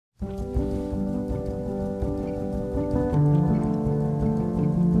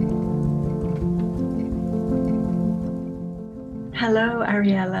Hello,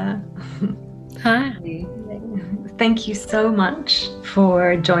 Ariella. Hi. Thank you so much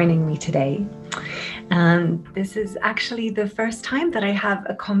for joining me today. This is actually the first time that I have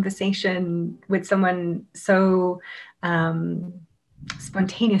a conversation with someone so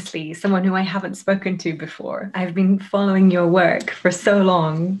spontaneously, someone who I haven't spoken to before. I've been following your work for so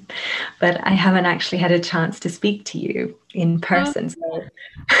long, but I haven't actually had a chance to speak to you in Oh, person. So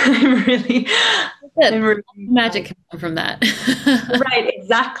I'm really, I'm good. really Magic can come from that. Right,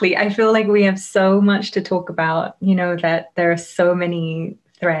 exactly. I feel like we have so much to talk about, that there are so many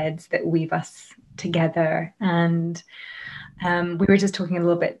threads that weave us together. And we were just talking a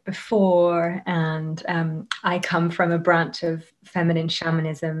little bit before, and I come from a branch of feminine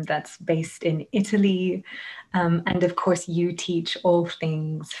shamanism that's based in Italy. And of course, you teach all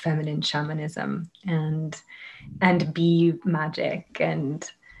things feminine shamanism and bee magic and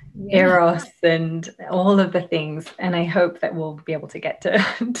Yeah. eros and all of the things. And I hope that we'll be able to get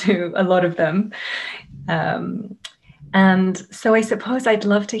to a lot of them. Um, and so I suppose I'd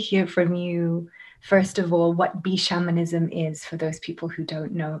love to hear from you, first of all, what bee shamanism is for those people who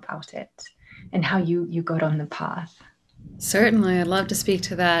don't know about it and how you got on the path. Certainly, I'd love to speak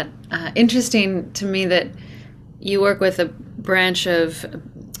to that. Interesting to me that you work with a branch of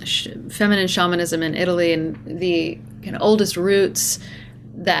feminine shamanism in Italy, and the kind of oldest roots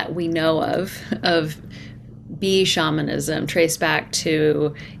that we know of bee shamanism trace back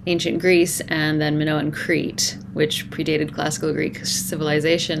to ancient Greece and then Minoan Crete, which predated classical Greek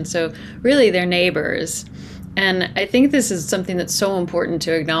civilization. So really, they're neighbors. And I think this is something that's so important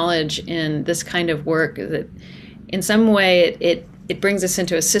to acknowledge in this kind of work, that in some way it brings us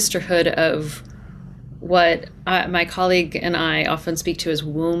into a sisterhood of what my colleague and I often speak to as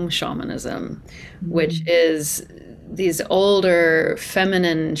womb shamanism, which is these older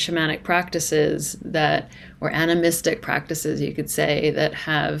feminine shamanic practices that, or animistic practices, you could say, that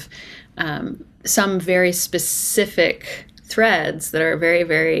have some very specific threads that are very,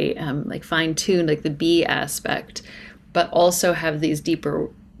 very like fine-tuned, like the bee aspect, but also have these deeper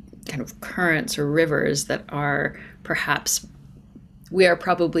kind of currents or rivers that are perhaps, we are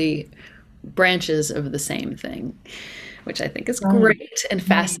probably branches of the same thing, which I think is Right. great and Right.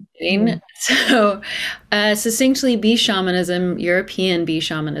 fascinating. So, succinctly, bee shamanism, European bee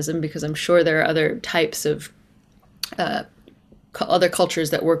shamanism, because I'm sure there are other types of other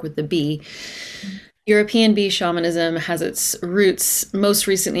cultures that work with the bee. European bee shamanism has its roots most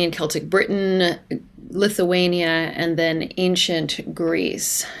recently in Celtic Britain, Lithuania, and then ancient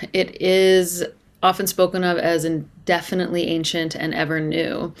Greece. It is often spoken of as indefinitely ancient and ever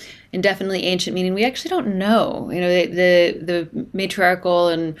new. Indefinitely ancient meaning we actually don't know. The matriarchal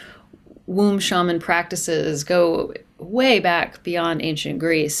and womb shaman practices go way back beyond ancient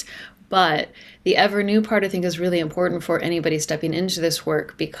Greece. But the ever new part, I think, is really important for anybody stepping into this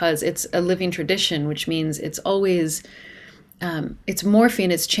work, because it's a living tradition, which means it's always it's morphing,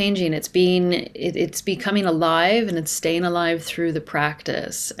 it's changing, it's becoming alive, and it's staying alive through the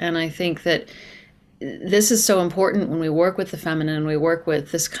practice. And I think that this is so important when we work with the feminine, and we work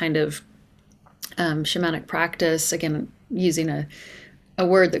with this kind of shamanic practice. Again, using a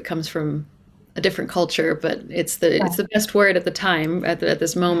word that comes from a different culture, but it's the best word at the time, at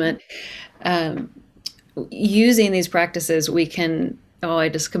this moment. Um, Using these practices, we can. Oh, I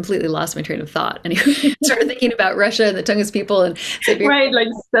just completely lost my train of thought. Anyway, I started thinking about Russia and the Tungus people and Siberia. Right, like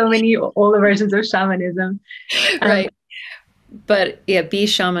so many, all the versions of shamanism. Um, Right. But yeah, bee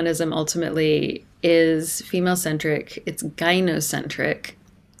shamanism ultimately is female centric. It's gynocentric.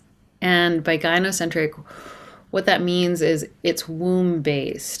 And by gynocentric, what that means is it's womb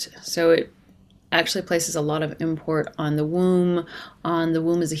based. So it actually places a lot of import on the womb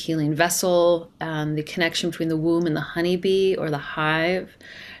as a healing vessel, and the connection between the womb and the honeybee or the hive.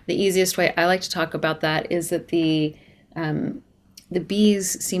 The easiest way I like to talk about that is that the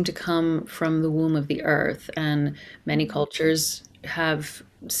bees seem to come from the womb of the earth, and many cultures have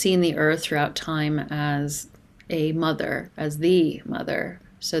seen the earth throughout time as a mother, as the mother.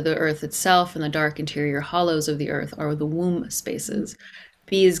 So the earth itself and the dark interior hollows of the earth are the womb spaces.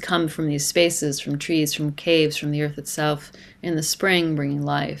 Bees come from these spaces, from trees, from caves, from the earth itself in the spring, bringing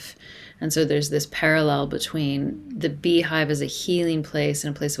life. And so there's this parallel between the beehive as a healing place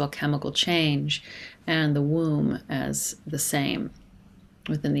and a place of alchemical change, and the womb as the same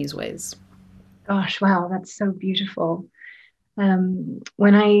within these ways. Gosh, wow, that's so beautiful.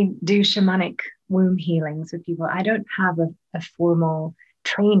 When I do shamanic womb healings with people, I don't have a formal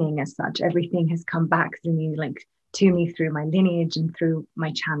training as such. Everything has come back to me, like to me through my lineage and through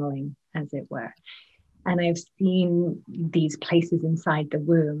my channeling, as it were. And I've seen these places inside the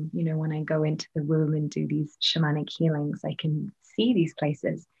womb. You know, when I go into the womb and do these shamanic healings, I can see these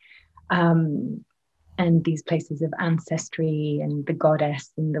places. And these places of ancestry and the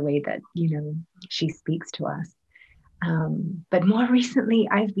goddess and the way that, you know, she speaks to us. But more recently,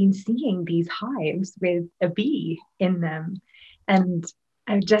 I've been seeing these hives with a bee in them. And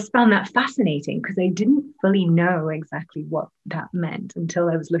I've just found that fascinating because I didn't fully know exactly what that meant until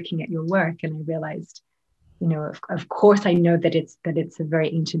I was looking at your work, and I realized, you know, of course I know that it's a very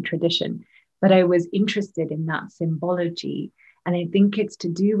ancient tradition, but I was interested in that symbology. And I think it's to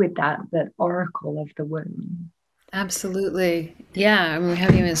do with that oracle of the womb. Absolutely. Yeah. I mean, we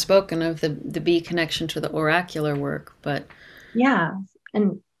haven't even spoken of the bee connection to the oracular work, but Yeah.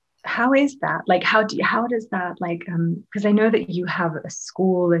 And how is that? Like, how does that, like, because I know that you have a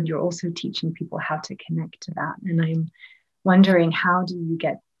school and you're also teaching people how to connect to that. And I'm wondering, how do you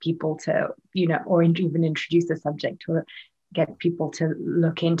get people to, you know, or even introduce the subject, or get people to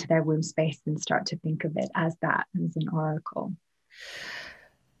look into their womb space and start to think of it as that, as an oracle?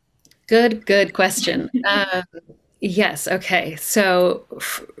 good question. Yes. Okay. So,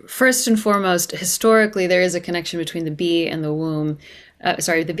 first and foremost, historically, there is a connection between the bee and the womb.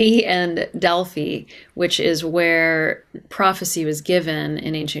 Sorry, the bee and Delphi, which is where prophecy was given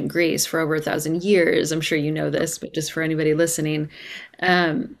in ancient Greece for over 1,000 years. I'm sure you know this, but just for anybody listening.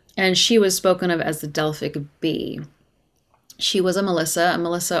 And she was spoken of as the Delphic bee. She was a Melissa. A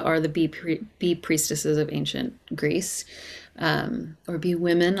Melissa are the bee priestesses of ancient Greece, or bee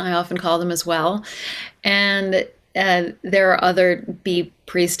women, I often call them as well. And there are other bee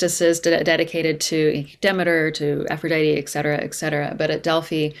priestesses dedicated to Demeter, to Aphrodite, etc., etc. But at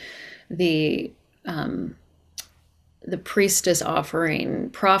Delphi, the the priestess offering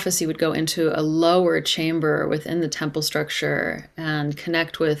prophecy would go into a lower chamber within the temple structure and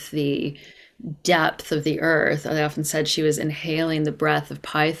connect with the depth of the earth. I often said she was inhaling the breath of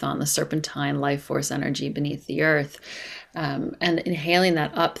Python, the serpentine life force energy beneath the earth, and inhaling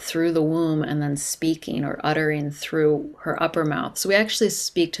that up through the womb and then speaking or uttering through her upper mouth. So we actually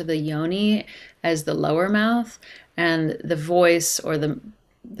speak to the yoni as the lower mouth, and the voice, or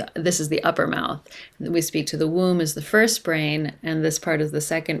this is the upper mouth. We speak to the womb as the first brain, and this part is the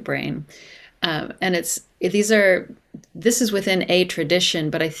second brain. And this is within a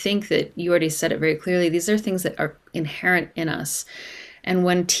tradition, but I think that you already said it very clearly. These are things that are inherent in us. And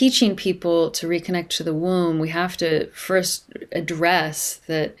when teaching people to reconnect to the womb, we have to first address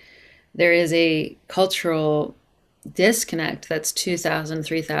that there is a cultural disconnect that's 2,000,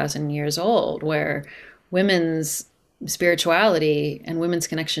 3,000 years old, where women's spirituality and women's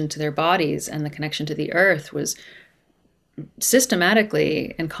connection to their bodies and the connection to the earth was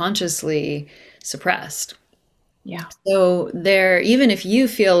systematically and consciously suppressed. Yeah. So there, even if you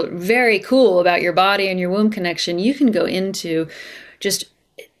feel very cool about your body and your womb connection, you can go into just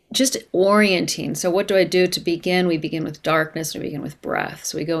orienting. So what do I do to begin? We begin with darkness, we begin with breath.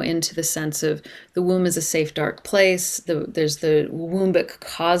 So we go into the sense of the womb is a safe, dark place. There's the wombic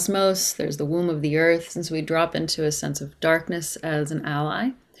cosmos, there's the womb of the earth. And so we drop into a sense of darkness as an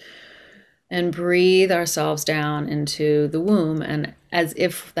ally and breathe ourselves down into the womb, and as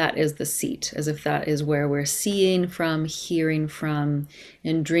if that is the seat, as if that is where we're seeing from, hearing from.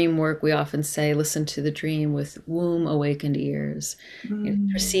 In dream work, we often say, listen to the dream with womb awakened ears.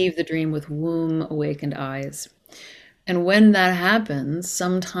 Perceive the dream with womb awakened eyes. And when that happens,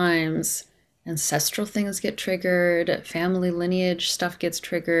 sometimes ancestral things get triggered, family lineage stuff gets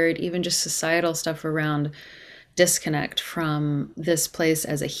triggered, even just societal stuff around disconnect from this place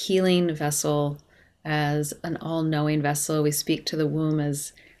as a healing vessel, as an all-knowing vessel. We speak to the womb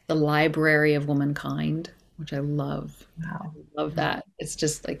as the library of womankind, which I love. Wow. I love that. It's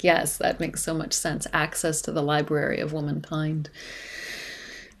just like, yes, that makes so much sense. Access to the library of womankind.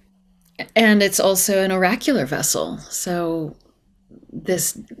 And it's also an oracular vessel. So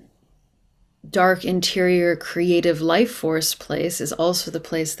this dark interior creative life force place is also the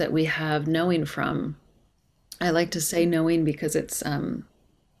place that we have knowing from. I like to say knowing because it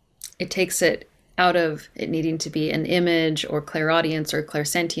takes it out of it needing to be an image or clairaudience or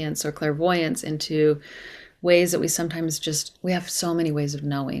clairsentience or clairvoyance into ways that we have so many ways of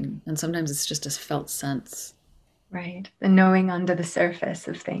knowing, and sometimes it's just a felt sense. Right. The knowing under the surface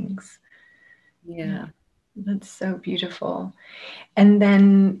of things. Yeah. That's so beautiful. And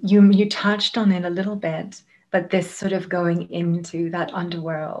then you touched on it a little bit, but this sort of going into that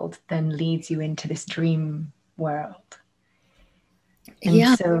underworld then leads you into this dream world. And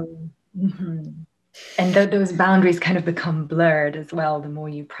Yeah. so, and those boundaries kind of become blurred as well the more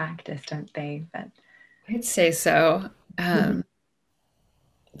you practice, don't they? But I'd say so.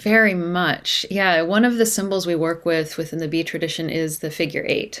 Very much. Yeah. One of the symbols we work with within the bee tradition is the figure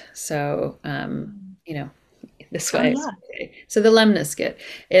eight. So, you know, this Oh way. yeah. So the lemniscate,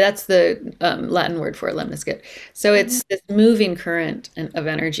 that's the Latin word for a lemniscate. So Mhm. it's this moving current of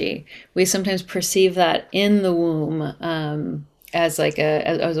energy. We sometimes perceive that in the womb as like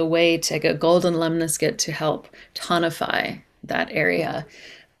as a way to like a golden lemniscate to help tonify that area.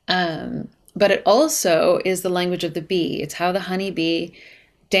 But it also is the language of the bee. It's how the honeybee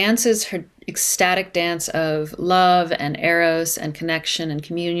dances her ecstatic dance of love and eros and connection and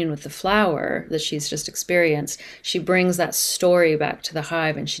communion with the flower that she's just experienced. She brings that story back to the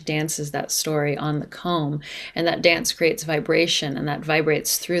hive and she dances that story on the comb. And that dance creates vibration and that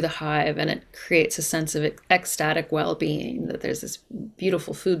vibrates through the hive and it creates a sense of ecstatic well being that there's this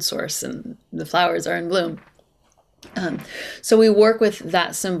beautiful food source and the flowers are in bloom. So we work with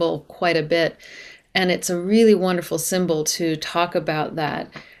that symbol quite a bit. And it's a really wonderful symbol to talk about that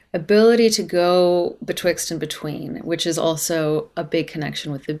ability to go betwixt and between, which is also a big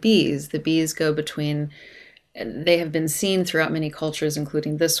connection with the bees. The bees go between, they have been seen throughout many cultures,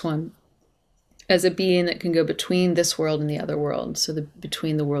 including this one, as a being that can go between this world and the other world. So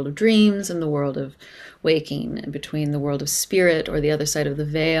between the world of dreams and the world of waking, and between the world of spirit or the other side of the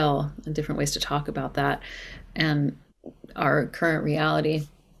veil, and different ways to talk about that, and our current reality.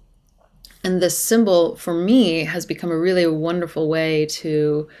 And this symbol for me has become a really wonderful way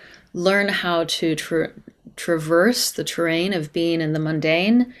to learn how to traverse the terrain of being in the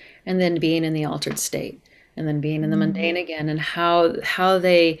mundane and then being in the altered state and then being in the mundane again, and how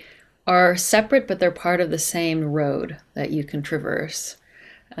they are separate but they're part of the same road that you can traverse.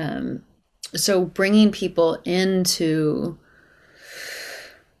 So bringing people into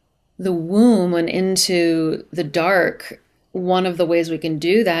the womb and into the dark, one of the ways we can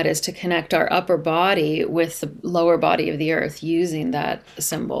do that is to connect our upper body with the lower body of the earth using that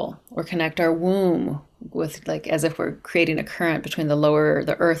symbol, or connect our womb with, like, as if we're creating a current between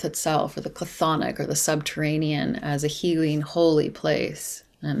the earth itself, or the chthonic or the subterranean, as a healing holy place,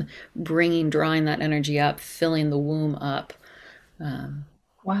 and drawing that energy up, filling the womb up.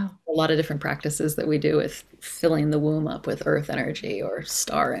 Wow. A lot of different practices that we do with filling the womb up with earth energy or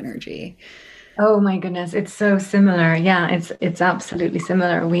star energy. Oh my goodness, it's so similar. Yeah, it's absolutely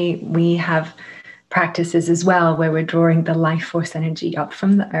similar. We have practices as well where we're drawing the life force energy up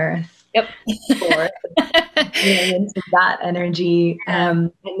from the earth Yep. for feeling into that energy,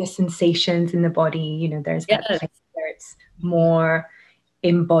 and the sensations in the body. There's that Yes. place where it's more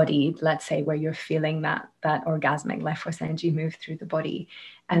embodied, let's say, where you're feeling that orgasmic life force energy move through the body,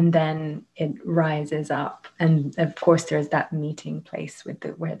 and then it rises up. And of course, there's that meeting place with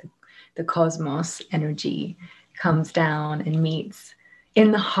where the cosmos energy comes down and meets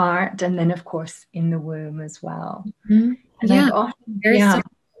in the heart, and then of course in the womb as well. Mhm. And Yeah, I've often, very yeah, similar.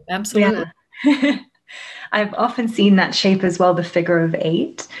 Absolutely. yeah. I've often seen that shape as well, the figure of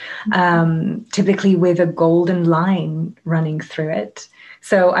eight, typically with a golden line running through it.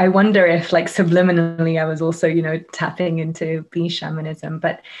 So I wonder if, like, subliminally, I was also, tapping into bee shamanism.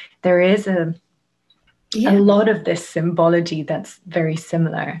 But there is a Yeah. lot of this symbology that's very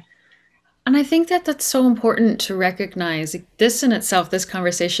similar. And I think that that's so important to recognize. Like, this in itself, this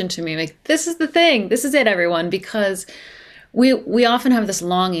conversation to me, like, this is the thing. This is it, everyone, because we often have this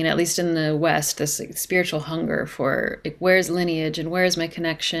longing, at least in the West, this, like, spiritual hunger for, like, where's lineage and where's my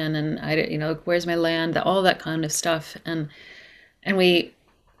connection and where's my land, all that kind of stuff. And we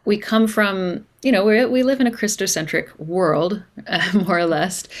come from, we live in a Christocentric world, more or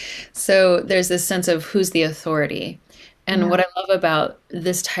less. So there's this sense of who's the authority. And Yeah. what I love about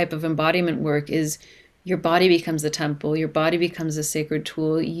this type of embodiment work is your body becomes the temple, your body becomes a sacred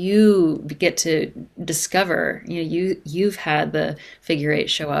tool. You get to discover, you've had the figure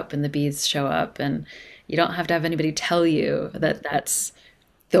eight show up and the beads show up, and you don't have to have anybody tell you that that's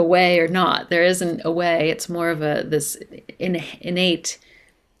the way or not. There isn't a way. It's more of this innate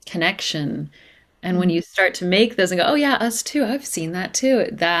connection. And when you start to make those and go, oh yeah, us too, I've seen that too,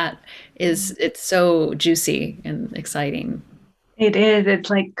 it's so juicy and exciting. It is.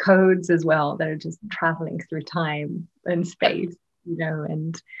 It's like codes as well that are just traveling through time and space,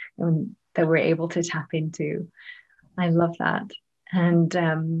 and that we're able to tap into. I love that. And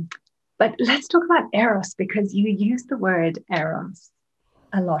but let's talk about eros, because you use the word eros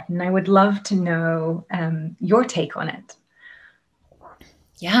a lot, and I would love to know your take on it.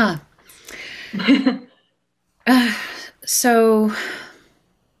 Yeah. So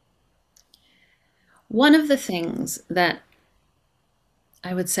one of the things that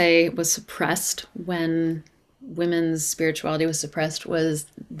I would say was suppressed when women's spirituality was suppressed was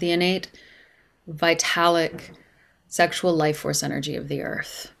the innate vitalic sexual life force energy of the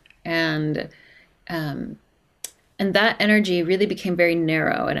earth. And that energy really became very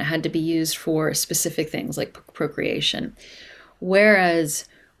narrow, and it had to be used for specific things like procreation. Whereas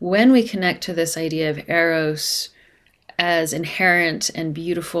when we connect to this idea of Eros as inherent and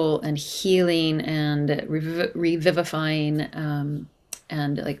beautiful and healing and revivifying,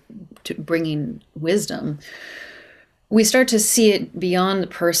 and like bringing wisdom, we start to see it beyond the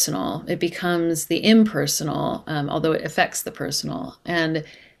personal. It becomes the impersonal, although it affects the personal. And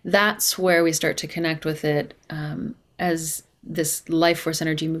that's where we start to connect with it as this life force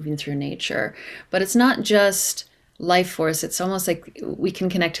energy moving through nature. But it's not just life force. It's almost like we can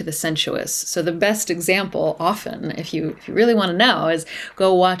connect to the sensuous. So the best example often, if you really want to know, is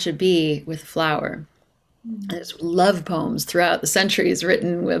go watch a bee with a flower. There's love poems throughout the centuries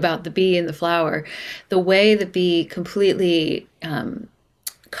written about the bee and the flower. The way the bee completely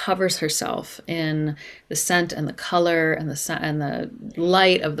covers herself in the scent and the color and the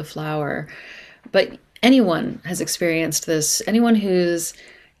light of the flower. But anyone has experienced this. Anyone who's,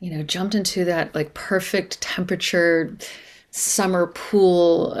 jumped into that like perfect temperature summer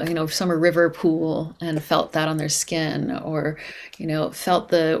pool, summer river pool, and felt that on their skin, or, felt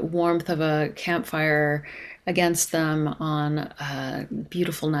the warmth of a campfire against them on a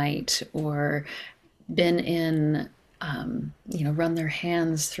beautiful night, or been in, run their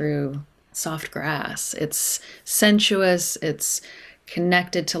hands through soft grass. It's sensuous, it's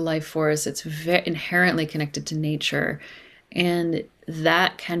connected to life force, it's inherently connected to nature. And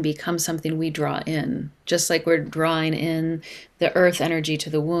that can become something we draw in. Just like we're drawing in the earth energy to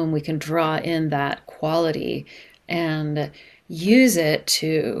the womb, we can draw in that quality and use it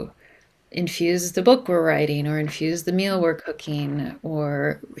to infuse the book we're writing, or infuse the meal we're cooking,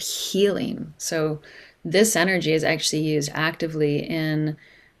 or healing. So this energy is actually used actively in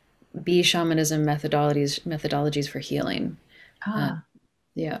bee shamanism methodologies for healing.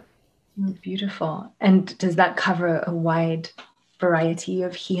 Yeah. Beautiful. And does that cover a wide variety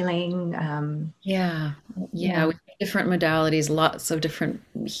of healing? Yeah. We have different modalities, lots of different.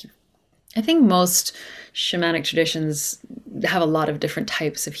 I think most shamanic traditions have a lot of different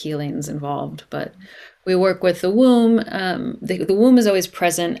types of healings involved, but we work with the womb. The womb is always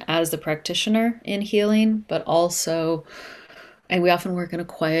present as the practitioner in healing, but also, and we often work in a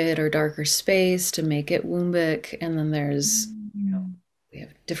quiet or darker space to make it wombic. And then there's, we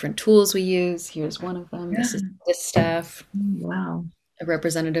have different tools we use. Here's one of them. This is this staff. Wow. A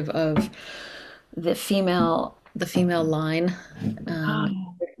representative of the female line,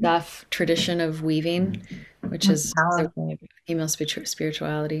 staff tradition of weaving, which is female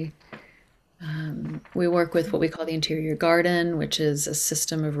spirituality. We work with what we call the interior garden, which is a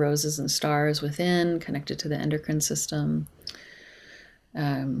system of roses and stars within, connected to the endocrine system.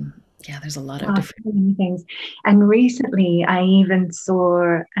 There's a lot of different things. And recently I even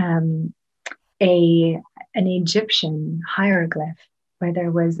saw an Egyptian hieroglyph where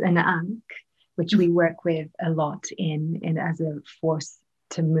there was an ankh, which we work with a lot in as a force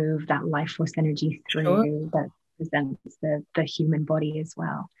to move that life force energy through, that presents the human body as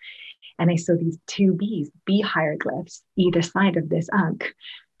well. And I saw these two bee hieroglyphs either side of this ankh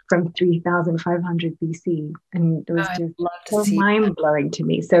from 3,500 BC. And it was just so mind-blowing to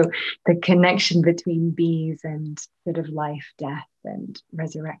me. So the connection between bees and sort of life, death, and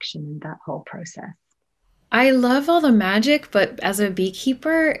resurrection, and that whole process. I love all the magic, but as a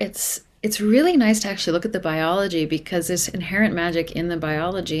beekeeper, it's really nice to actually look at the biology, because there's inherent magic in the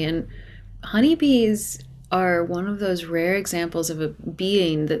biology. And honeybees are one of those rare examples of a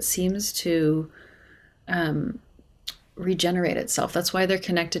being that seems to regenerate itself. That's why they're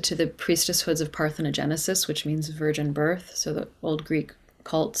connected to the priestesshoods of parthenogenesis, which means virgin birth. So the old Greek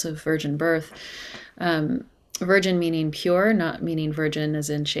cults of virgin birth. Virgin meaning pure, not meaning virgin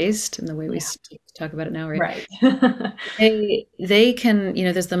as in chaste, in the way we talk about it now, right? They can,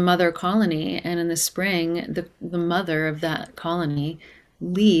 there's the mother colony, and in the spring, the mother of that colony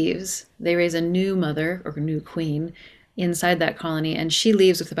leaves. They raise a new mother or new queen inside that colony, and she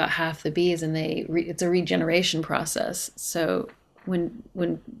leaves with about half the bees, and it's a regeneration process. So when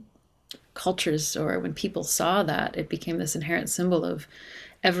cultures, or when people saw that, it became this inherent symbol of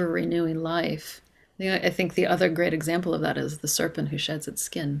ever renewing life. I think the other great example of that is the serpent who sheds its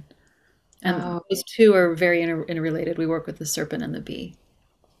skin. And those two are very interrelated. We work with the serpent and the bee.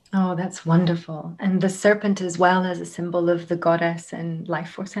 Oh, that's wonderful. And the serpent as well as a symbol of the goddess and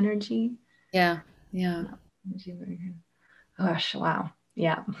life force energy. Yeah. Gosh, wow.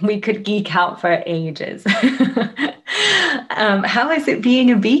 Yeah, we could geek out for ages. How is it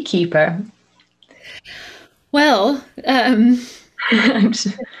being a beekeeper? Well,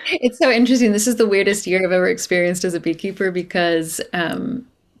 It's so interesting. This is the weirdest year I've ever experienced as a beekeeper because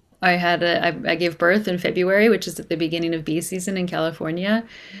I gave birth in February, which is at the beginning of bee season in California.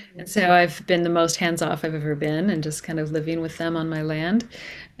 And so I've been the most hands off I've ever been and just kind of living with them on my land.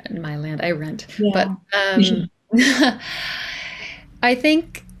 My land I rent. But Yeah. I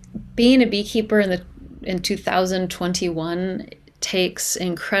think being a beekeeper in 2021 takes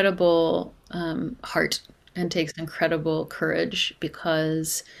incredible heart and takes incredible courage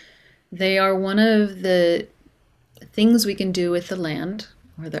because they are one of the things we can do with the land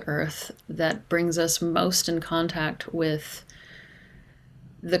or the earth that brings us most in contact with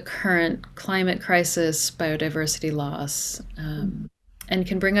the current climate crisis, biodiversity loss, and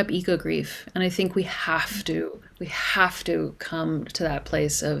can bring up eco grief. And I think we have to come to that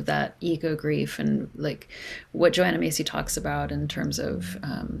place of that eco grief and like what Joanna Macy talks about in terms of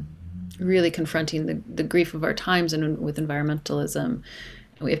really confronting the grief of our times and with environmentalism.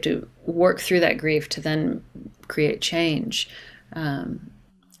 We have to work through that grief to then create change.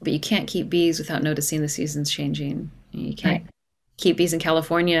 But you can't keep bees without noticing the seasons changing. You can't keep bees in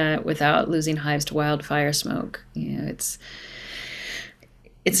California without losing hives to wildfire smoke. You know, it's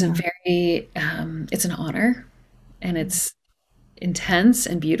a very it's an honor, and it's intense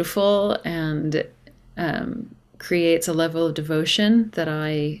and beautiful, and creates a level of devotion that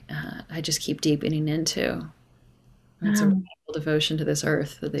I just keep deepening into. It's a real devotion to this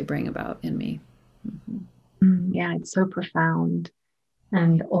earth that they bring about in me. Yeah, it's so profound.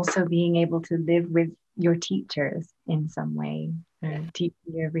 And also being able to live with your teachers in some way, teach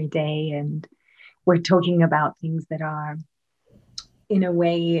you every day. And we're talking about things that are, in a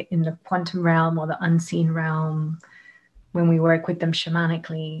way, in the quantum realm or the unseen realm when we work with them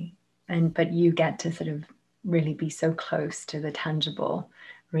shamanically. But you get to sort of really be so close to the tangible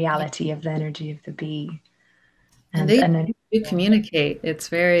reality of the energy of the bee. And they do communicate. It's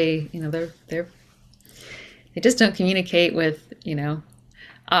very, they just don't communicate with,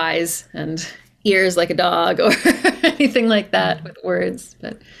 eyes and ears like a dog or anything like that with words.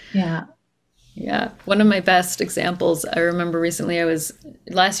 But yeah. One of my best examples, I remember recently,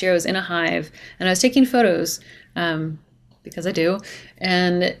 last year I was in a hive and I was taking photos because I do.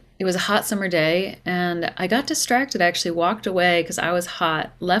 And it was a hot summer day and I got distracted. I actually walked away because I was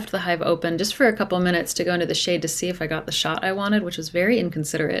hot, left the hive open just for a couple minutes to go into the shade to see if I got the shot I wanted, which was very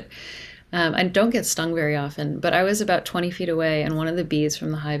inconsiderate. I don't get stung very often, but I was about 20 feet away and one of the bees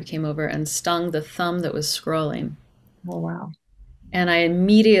from the hive came over and stung the thumb that was scrolling. Oh, wow. And I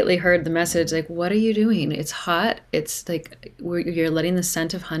immediately heard the message, like, what are you doing? It's hot. It's like, you're letting the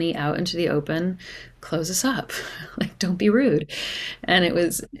scent of honey out into the open. Close us up. Like, don't be rude. And it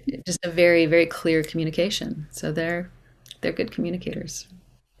was just a very, very clear communication. So they're good communicators.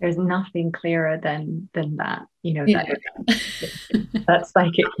 There's nothing clearer than that, that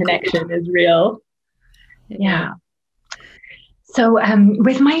psychic connection is real. Yeah. So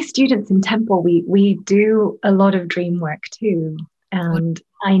with my students in Temple, we do a lot of dream work too. And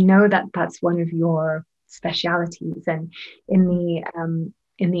I know that that's one of your specialities. And in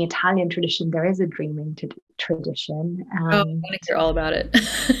the Italian tradition, there is a dreaming tradition. I want to hear all about it.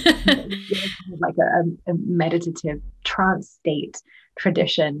 Like a meditative trance state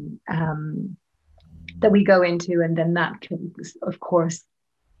tradition that we go into, and then that can, of course,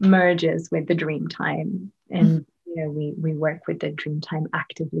 merges with the dream time. And we work with the dream time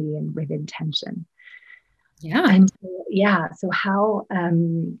actively and with intention. Yeah. And so how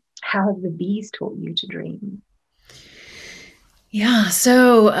have the bees taught you to dream? Yeah,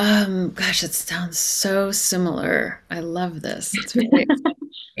 so gosh, it sounds so similar. I love this. It's very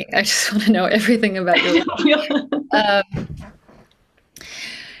I just want to know everything about your life.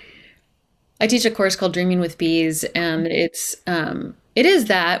 I teach a course called Dreaming with Bees, and it is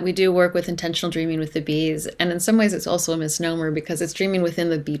that we do work with intentional dreaming with the bees. And in some ways it's also a misnomer because it's dreaming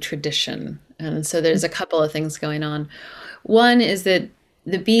within the bee tradition. And so there's a couple of things going on. One is that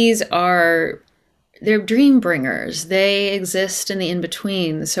the bees they're dream bringers. They exist in the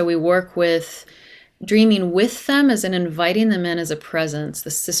in-between. So we work with dreaming with them as in inviting them in as a presence,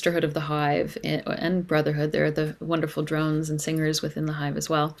 the sisterhood of the hive and brotherhood. There are the wonderful drones and singers within the hive as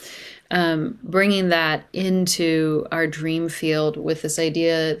well. Bringing that into our dream field with this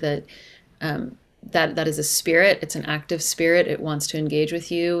idea that that is a spirit. It's an active spirit. It wants to engage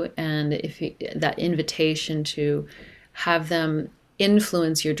with you. And that invitation to have them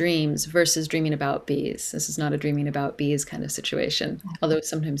influence your dreams versus dreaming about bees. This is not a dreaming about bees kind of situation, although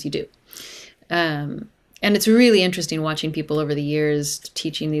sometimes you do. And it's really interesting watching people over the years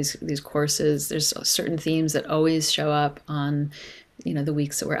teaching these courses. There's certain themes that always show up on, the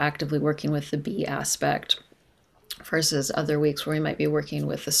weeks that we're actively working with the bee aspect. versus other weeks where we might be working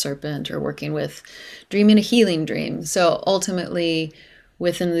with the serpent or working with dreaming a healing dream. So ultimately,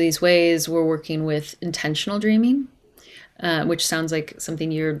 within these ways, we're working with intentional dreaming, which sounds like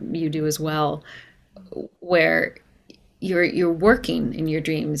something you do as well, where you're working in your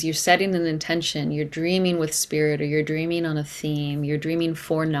dreams, you're setting an intention, you're dreaming with spirit, or you're dreaming on a theme, you're dreaming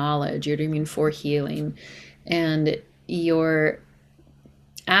for knowledge, you're dreaming for healing, and you're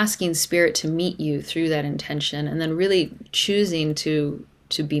asking spirit to meet you through that intention, and then really choosing to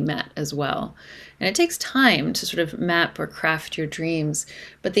be met as well. And it takes time to sort of map or craft your dreams.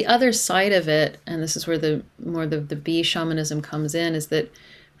 But the other side of it, and this is where the bee shamanism comes in, is that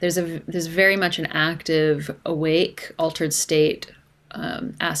there's very much an active, awake, altered state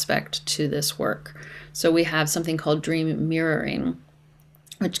aspect to this work. So we have something called dream mirroring,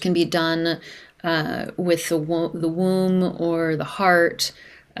 which can be done with the womb or the heart.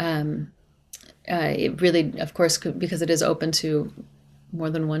 It really, of course, because it is open to more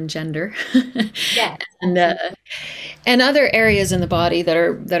than one gender. Yeah. And other areas in the body that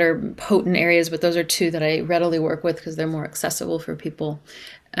are potent areas, but those are two that I readily work with because they're more accessible for people.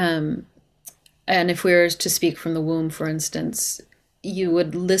 And if we were to speak from the womb, for instance, you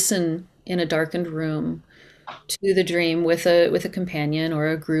would listen in a darkened room to the dream with a companion or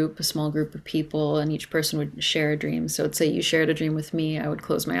a small group of people, and each person would share a dream. So let's say you shared a dream with me. I would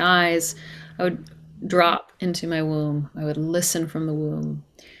close my eyes. I would drop into my womb. I would listen from the womb.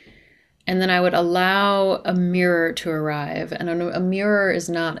 And then I would allow a mirror to arrive. And a mirror is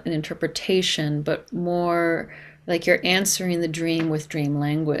not an interpretation, but more like you're answering the dream with dream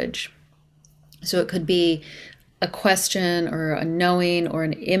language. So it could be a question or a knowing or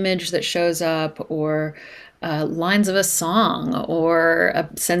an image that shows up, or lines of a song, or a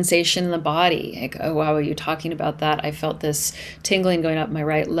sensation in the body. Like, oh wow, are you talking about that? I felt this tingling going up my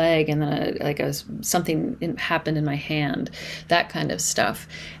right leg, and then something happened in my hand. That kind of stuff.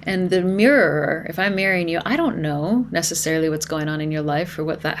 And the mirror, if I'm mirroring you, I don't know necessarily what's going on in your life or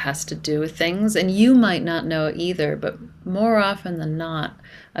what that has to do with things, and you might not know either. But more often than not,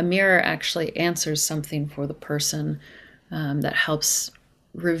 a mirror actually answers something for the person that helps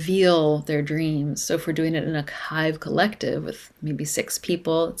reveal their dreams. So if we're doing it in a hive collective with maybe 6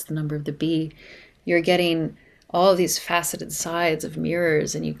 people, it's the number of the bee, you're getting all of these faceted sides of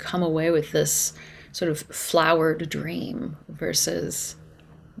mirrors, and you come away with this sort of flowered dream versus,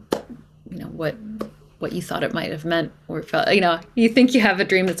 what you thought it might have meant, or felt, you think you have a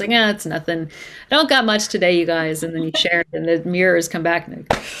dream that's like, it's nothing. I don't got much today, you guys. And then you share it, and the mirrors come back and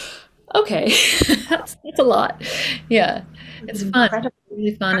like, okay, that's a lot. Yeah. It's fun. Incredible.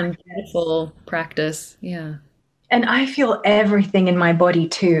 Really fun and beautiful practice. Yeah. And I feel everything in my body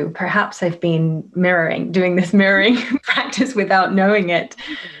too. Perhaps I've been doing this mirroring practice without knowing it.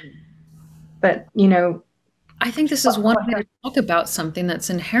 But, I think this is one way to talk about something that's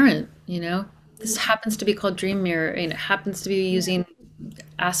inherent, This happens to be called dream mirroring. It happens to be using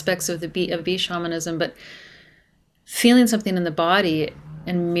aspects of bee shamanism, but feeling something in the body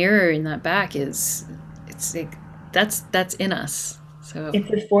and mirroring that back it's like that's in us. So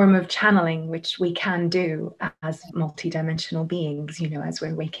it's a form of channeling, which we can do as multidimensional beings, as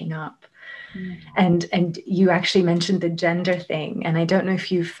we're waking up. And you actually mentioned the gender thing, and I don't know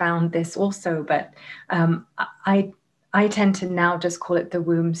if you found this also, but I tend to now just call it the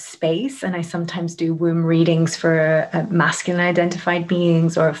womb space, and I sometimes do womb readings for masculine identified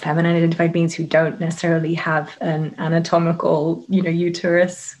beings or feminine identified beings who don't necessarily have an anatomical,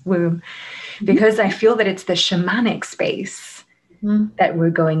 uterus womb, because I feel that it's the shamanic space that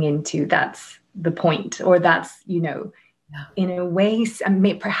we're going into. That's the point, or that's, in a way,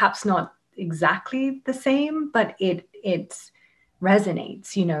 perhaps not exactly the same, but it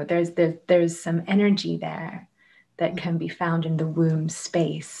resonates. There's some energy there that can be found in the womb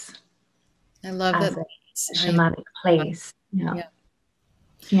space. I love as that. A shamanic place.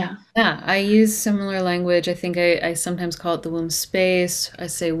 Yeah. I use similar language. I think I sometimes call it the womb space. I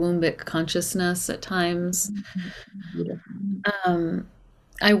say wombic consciousness at times.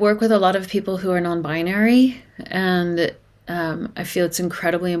 I work with a lot of people who are non-binary, and I feel it's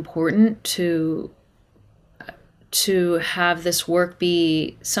incredibly important to have this work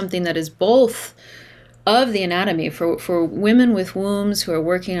be something that is both of the anatomy for women with wombs who are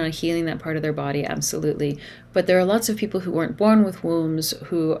working on healing that part of their body, absolutely. But there are lots of people who weren't born with wombs,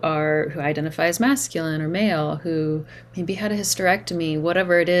 who identify as masculine or male, who maybe had a hysterectomy,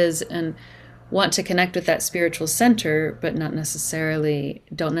 whatever it is, and want to connect with that spiritual center, but don't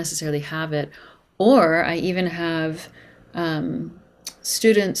necessarily have it. Or I even have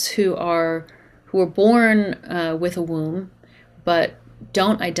students who were born with a womb, but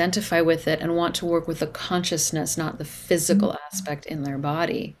don't identify with it and want to work with the consciousness, not the physical aspect in their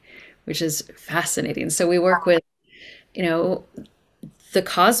body, which is fascinating. So we work with, you know, the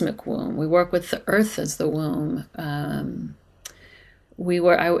cosmic womb. We work with the earth as the womb.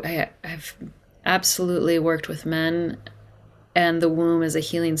 I've absolutely worked with men and the womb as a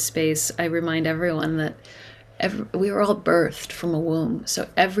healing space. I remind everyone that we were all birthed from a womb. So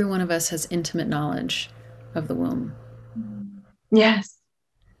every one of us has intimate knowledge of the womb. Yes,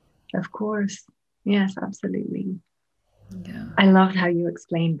 of course. Yes, absolutely. Yeah. I loved how you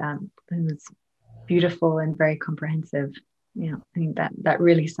explained that. It was beautiful and very comprehensive. Yeah, I think that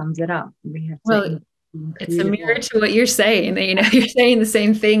really sums it up. We have to it's a mirror to what you're saying. You know, you're saying the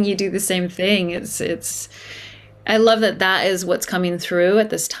same thing, you do the same thing. It's I love that is what's coming through at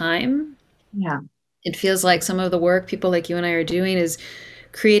this time. Yeah. It feels like some of the work people like you and I are doing is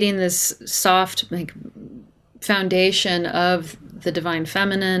creating this soft, like, foundation of the divine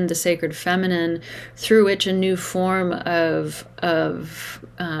feminine, the sacred feminine, through which a new form of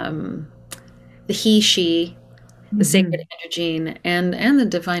the he-she, the sacred energy, and the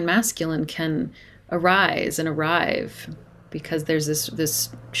divine masculine can arise and arrive, because there's this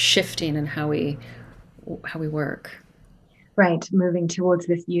shifting in how we work. Right, moving towards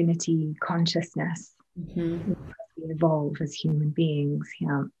this unity consciousness. We evolve as human beings.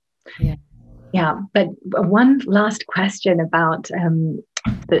 Yeah. But one last question about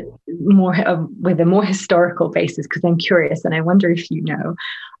the more with a more historical basis, because I'm curious and I wonder if you know.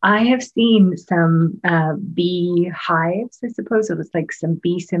 I have seen some bee hives, I suppose. It was like some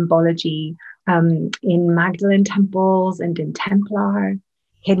bee symbology in Magdalene temples and in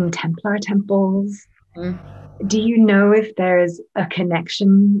hidden Templar temples. Do you know if there's a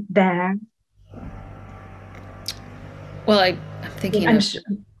connection there? Well, I'm thinking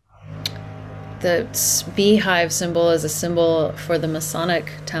the beehive symbol is a symbol for the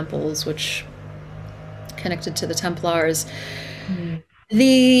Masonic temples, which connected to the Templars.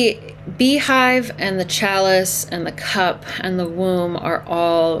 The beehive and the chalice and the cup and the womb are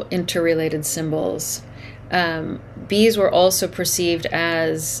all interrelated symbols. Bees were also perceived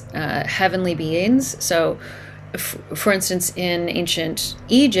as heavenly beings. So, for instance, in ancient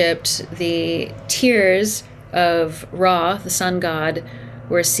Egypt, the tears of Ra, the sun god,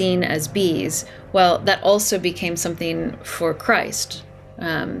 were seen as bees. Well, that also became something for Christ.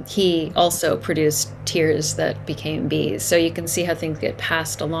 He also produced tears that became bees. So you can see how things get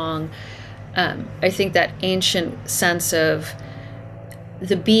passed along. I think that ancient sense of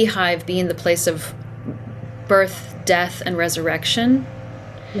the beehive being the place of birth, death, and resurrection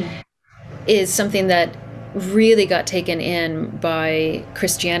is something that really got taken in by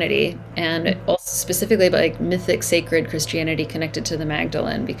Christianity, and also specifically by like mythic sacred Christianity connected to the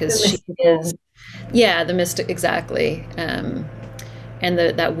Magdalene, because she is the mystic, exactly, and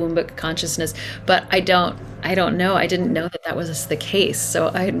that Wombic consciousness. But I don't know, I didn't know that was the case, so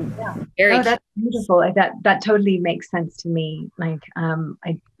I'm very that's beautiful. That totally makes sense to me. Like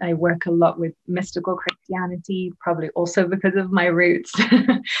I work a lot with mystical Christianity, probably also because of my roots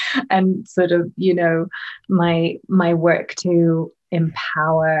and sort of, you know, my work to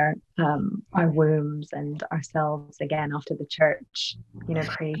empower our wombs and ourselves again after the church, you know,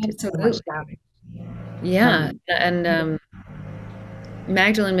 created so much damage. And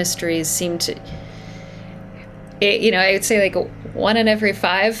Magdalene mysteries seem to, you know, I would say like 1 in every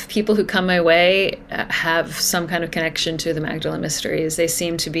 5 people who come my way have some kind of connection to the Magdalene mysteries. They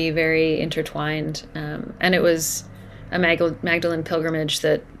seem to be very intertwined. And it was a Magdalene pilgrimage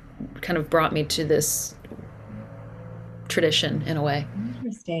that kind of brought me to this tradition in a way.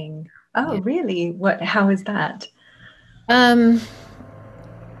 Interesting. Oh, really? How is that?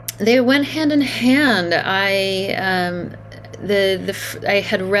 They went hand in hand. I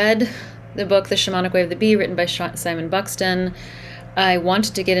had read the book, The Shamanic Way of the Bee, written by Simon Buxton. I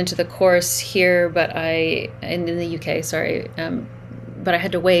wanted to get into the course here, but in the UK, sorry, but I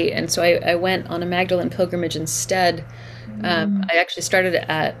had to wait. And so I went on a Magdalene pilgrimage instead. I actually started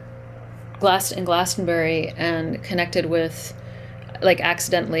at in Glastonbury and connected with, like,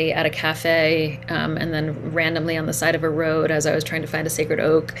 accidentally at a cafe, and then randomly on the side of a road as I was trying to find a sacred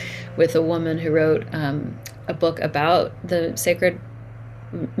oak, with a woman who wrote a book about the sacred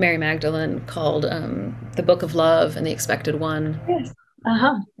Mary Magdalene called The Book of Love and the Expected One. Yes.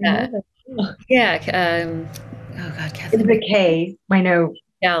 Oh God, Kathleen. It's a K. I know.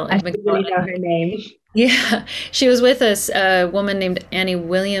 Yeah, I really know her name. Yeah, she was with us, a woman named Annie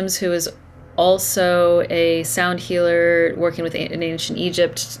Williams, who is also a sound healer working with in ancient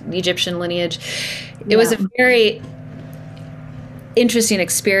Egyptian lineage. It was a very interesting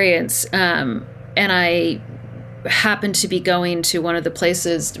experience, and I happened to be going to one of the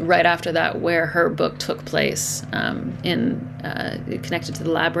places right after that where her book took place, connected to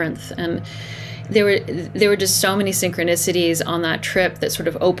the labyrinth. And there were just so many synchronicities on that trip that sort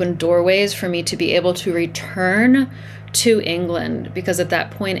of opened doorways for me to be able to return to England, because at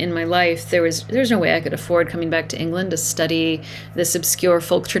that point in my life there's no way I could afford coming back to England to study this obscure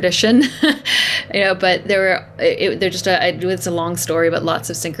folk tradition. But it's a long story, but lots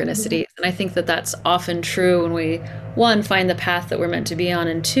of synchronicities. And I think that that's often true when we, one, find the path that we're meant to be on,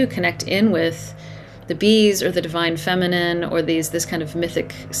 and two, connect in with the bees or the divine feminine or this kind of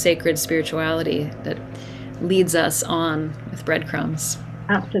mythic sacred spirituality that leads us on with breadcrumbs.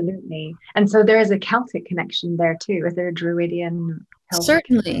 Absolutely. And so there is a Celtic connection there too. Is there a Druidian Celtic?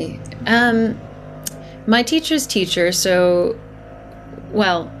 Certainly. My teacher's teacher,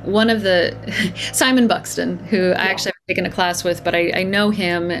 one of the, Simon Buxton, who I actually have taken a class with, but I know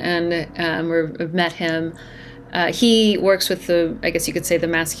him and I've met him. He works with I guess you could say the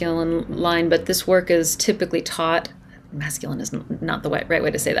masculine line, but this work is typically taught, masculine is not the right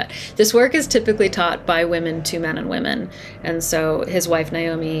way to say that. This work is typically taught by women to men and women. And so his wife,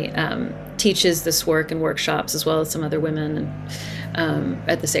 Naomi, teaches this work in workshops, as well as some other women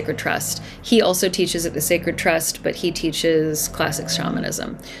at the Sacred Trust. He also teaches at the Sacred Trust, but he teaches classic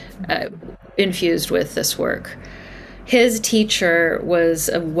shamanism infused with this work. His teacher was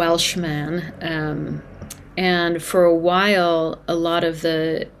a Welshman, and for a while, a lot of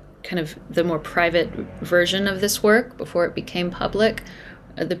the more private version of this work, before it became public,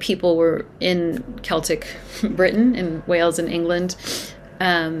 the people were in Celtic Britain, in Wales and England.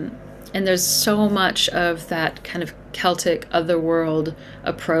 And there's so much of that kind of Celtic otherworld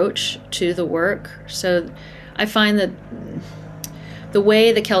approach to the work. So I find that the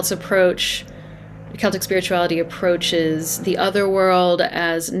way the Celtic spirituality approaches the other world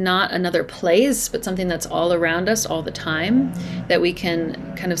as not another place, but something that's all around us all the time, that we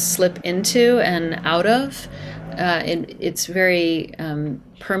can kind of slip into and out of. It's very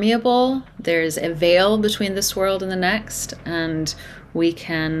permeable. There's a veil between this world and the next, and we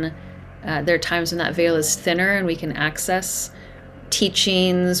can, there are times when that veil is thinner and we can access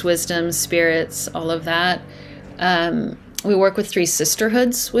teachings, wisdom, spirits, all of that. We work with 3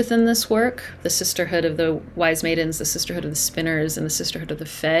 sisterhoods within this work: the sisterhood of the wise maidens, the sisterhood of the spinners, and the sisterhood of the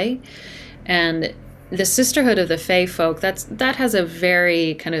fae. And the sisterhood of the fae folk, that has a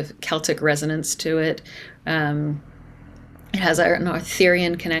very kind of Celtic resonance to it. It has an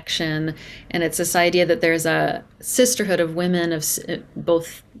Arthurian connection, and it's this idea that there's a sisterhood of women, of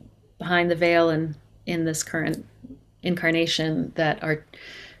both behind the veil and in this current incarnation, that are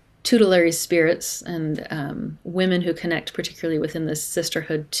tutelary spirits and women who connect particularly within this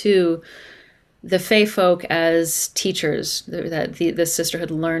sisterhood to the fae folk as teachers. That the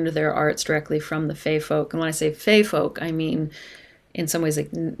sisterhood learned their arts directly from the fae folk. And when I say fae folk, I mean in some ways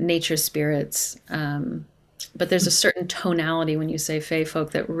like nature spirits. But there's a certain tonality when you say fae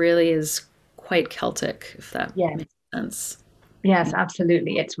folk that really is quite Celtic, if that makes sense. Yes,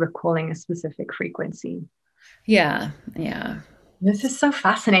 absolutely. It's recalling a specific frequency. Yeah. This is so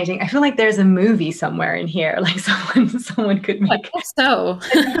fascinating. I feel like there's a movie somewhere in here, like someone could make so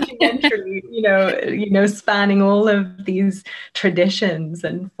a documentary, spanning all of these traditions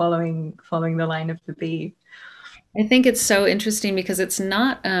and following the line of the bee. I think it's so interesting because it's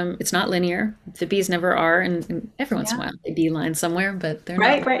not linear. The bees never are, and every once in a while they beeline somewhere, but they're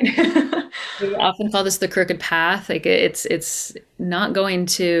not. Right. We often call this the crooked path. Like it's not going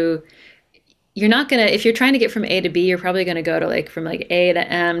to. You're not gonna, if you're trying to get from A to B, you're probably gonna go to from A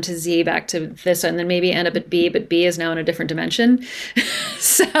to M to Z back to this, and then maybe end up at B, but B is now in a different dimension.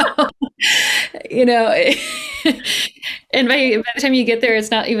 So, and by the time you get there,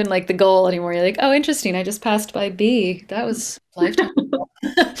 it's not even like the goal anymore. You're like, oh, interesting, I just passed by B. That was lifetime.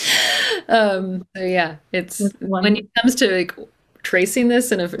 So yeah, it's when it comes to tracing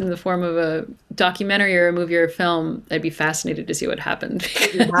this in the form of a documentary or a movie or a film, I'd be fascinated to see what happened.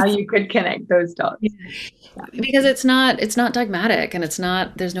 How you could connect those dots. Because it's not dogmatic, and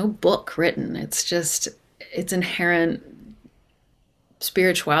there's no book written. It's inherent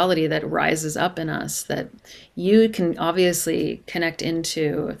spirituality that rises up in us that you can obviously connect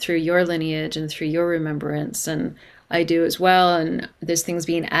into through your lineage and through your remembrance, and I do as well. And there's things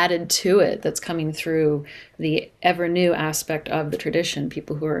being added to it that's coming through the ever new aspect of the tradition,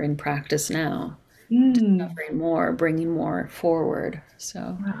 people who are in practice now, discovering more, bringing more forward.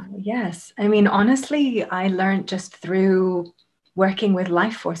 So, wow, yes. I mean, honestly, I learned just through working with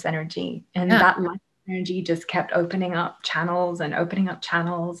life force energy, and that life energy just kept opening up channels. And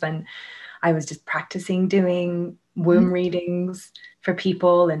I was just practicing doing womb readings for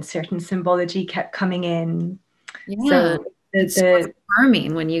people, and certain symbology kept coming in. Yeah. So It's so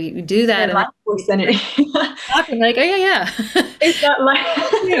affirming when you do that, the and life force energy. talking like, oh yeah, It's not like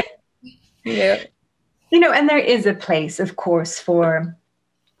yeah. Yeah. and there is a place, of course, for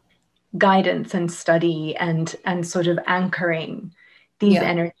guidance and study and sort of anchoring these Yeah.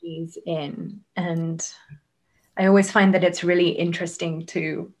 energies in. And I always find that it's really interesting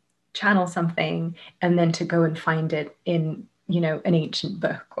to channel something and then to go and find it in, an ancient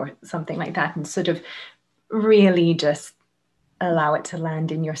book or something like that, and sort of really just allow it to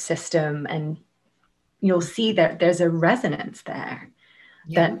land in your system. And you'll see that there's a resonance there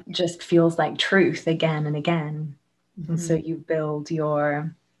that just feels like truth again and again. And so you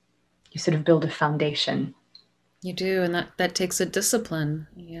sort of build a foundation. You do, and that takes a discipline.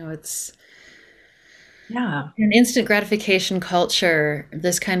 It's Yeah. an instant gratification culture.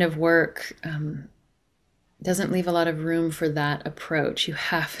 This kind of work doesn't leave a lot of room for that approach. You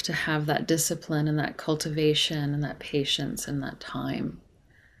have to have that discipline and that cultivation and that patience and that time.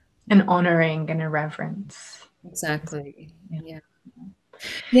 An honoring and a reverence. Exactly. Yeah.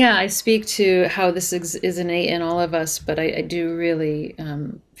 Yeah, I speak to how this is innate in all of us, but I do really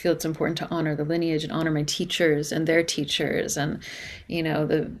feel it's important to honor the lineage and honor my teachers and their teachers, and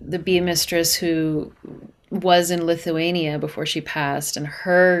the bee mistress who was in Lithuania before she passed, and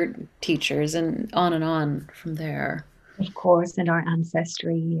her teachers, and on from there. Of course, and our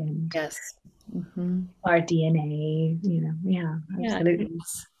ancestry and Yes. our DNA, yeah, absolutely.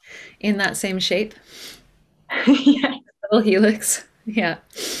 In that same shape. Yeah. Little helix. Yeah.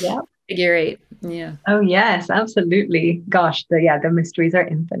 Yeah. Figure 8. Yeah. Oh yes, absolutely. Gosh, the mysteries are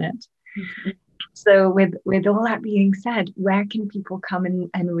infinite. So with all that being said, where can people come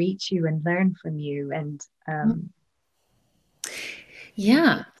and reach you and learn from you? And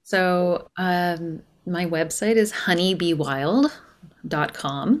yeah. So my website is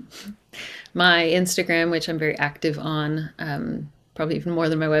honeybeewild.com. My Instagram, which I'm very active on, probably even more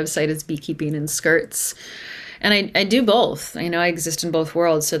than my website, is beekeeping in skirts. And I do both. I exist in both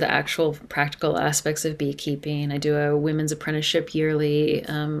worlds. So the actual practical aspects of beekeeping, I do a women's apprenticeship yearly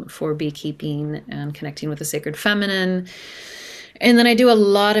for beekeeping and connecting with the sacred feminine. And then I do a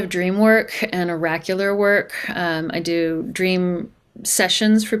lot of dream work and oracular work. I do dream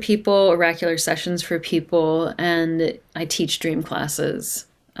sessions for people, oracular sessions for people, and I teach dream classes.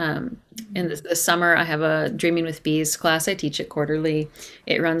 In the summer, I have a Dreaming with Bees class. I teach it quarterly.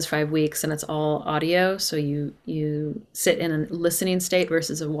 It runs 5 weeks, and it's all audio. So you sit in a listening state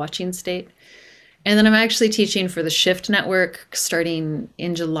versus a watching state. And then I'm actually teaching for the Shift Network starting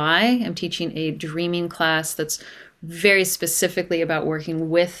in July. I'm teaching a dreaming class that's very specifically about working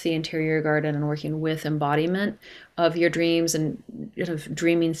with the interior garden and working with embodiment of your dreams and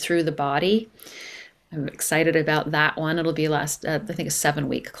dreaming through the body. I'm excited about that one. It'll be I think a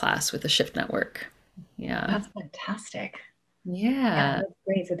 7-week class with the Shift Network. Yeah. That's fantastic. Yeah. That's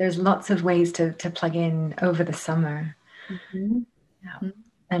great. So there's lots of ways to plug in over the summer. Yeah.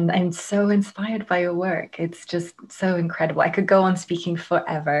 And I'm so inspired by your work. It's just so incredible. I could go on speaking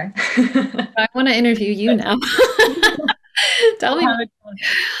forever. I want to interview you now. Tell me.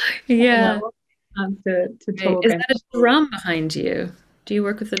 Yeah. To talk. Is that a drum behind you? Do you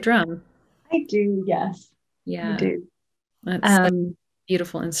work with the drum? I do, yes. Yeah. I do. That's a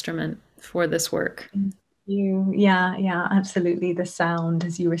beautiful instrument for this work. Yeah, absolutely. The sound,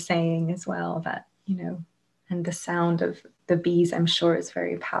 as you were saying as well, that, and the sound of the bees, I'm sure, is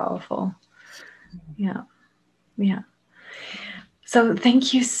very powerful. Yeah. So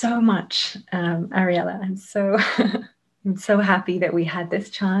thank you so much, Ariella. I'm so happy that we had this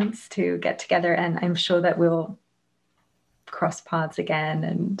chance to get together, and I'm sure that we'll cross paths again,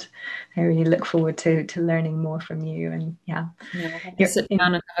 and I really look forward to learning more from you. And we'll sit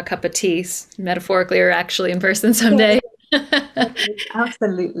down and have a cup of tea, metaphorically or actually in person someday.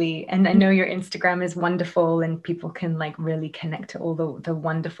 Absolutely. And I know your Instagram is wonderful, and people can really connect to all the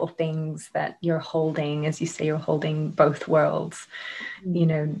wonderful things that you're holding. As you say, you're holding both worlds,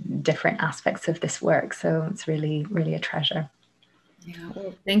 different aspects of this work. So it's really, really a treasure. Yeah.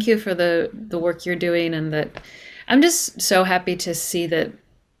 Well, thank you for the work you're doing, and that I'm just so happy to see that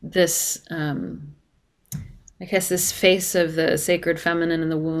this, I guess, this face of the sacred feminine in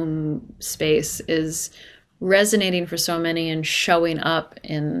the womb space is resonating for so many and showing up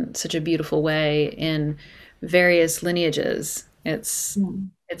in such a beautiful way in various lineages. It's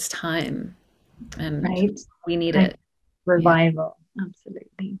time, and we need it. Revival. Yeah.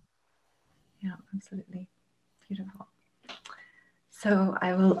 Absolutely. Yeah, absolutely. Beautiful. So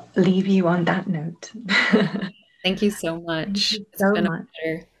I will leave you on that note. Thank you so much. It's been a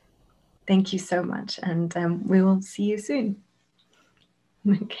pleasure. Thank you so much. And we will see you soon.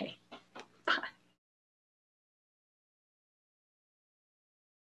 Okay.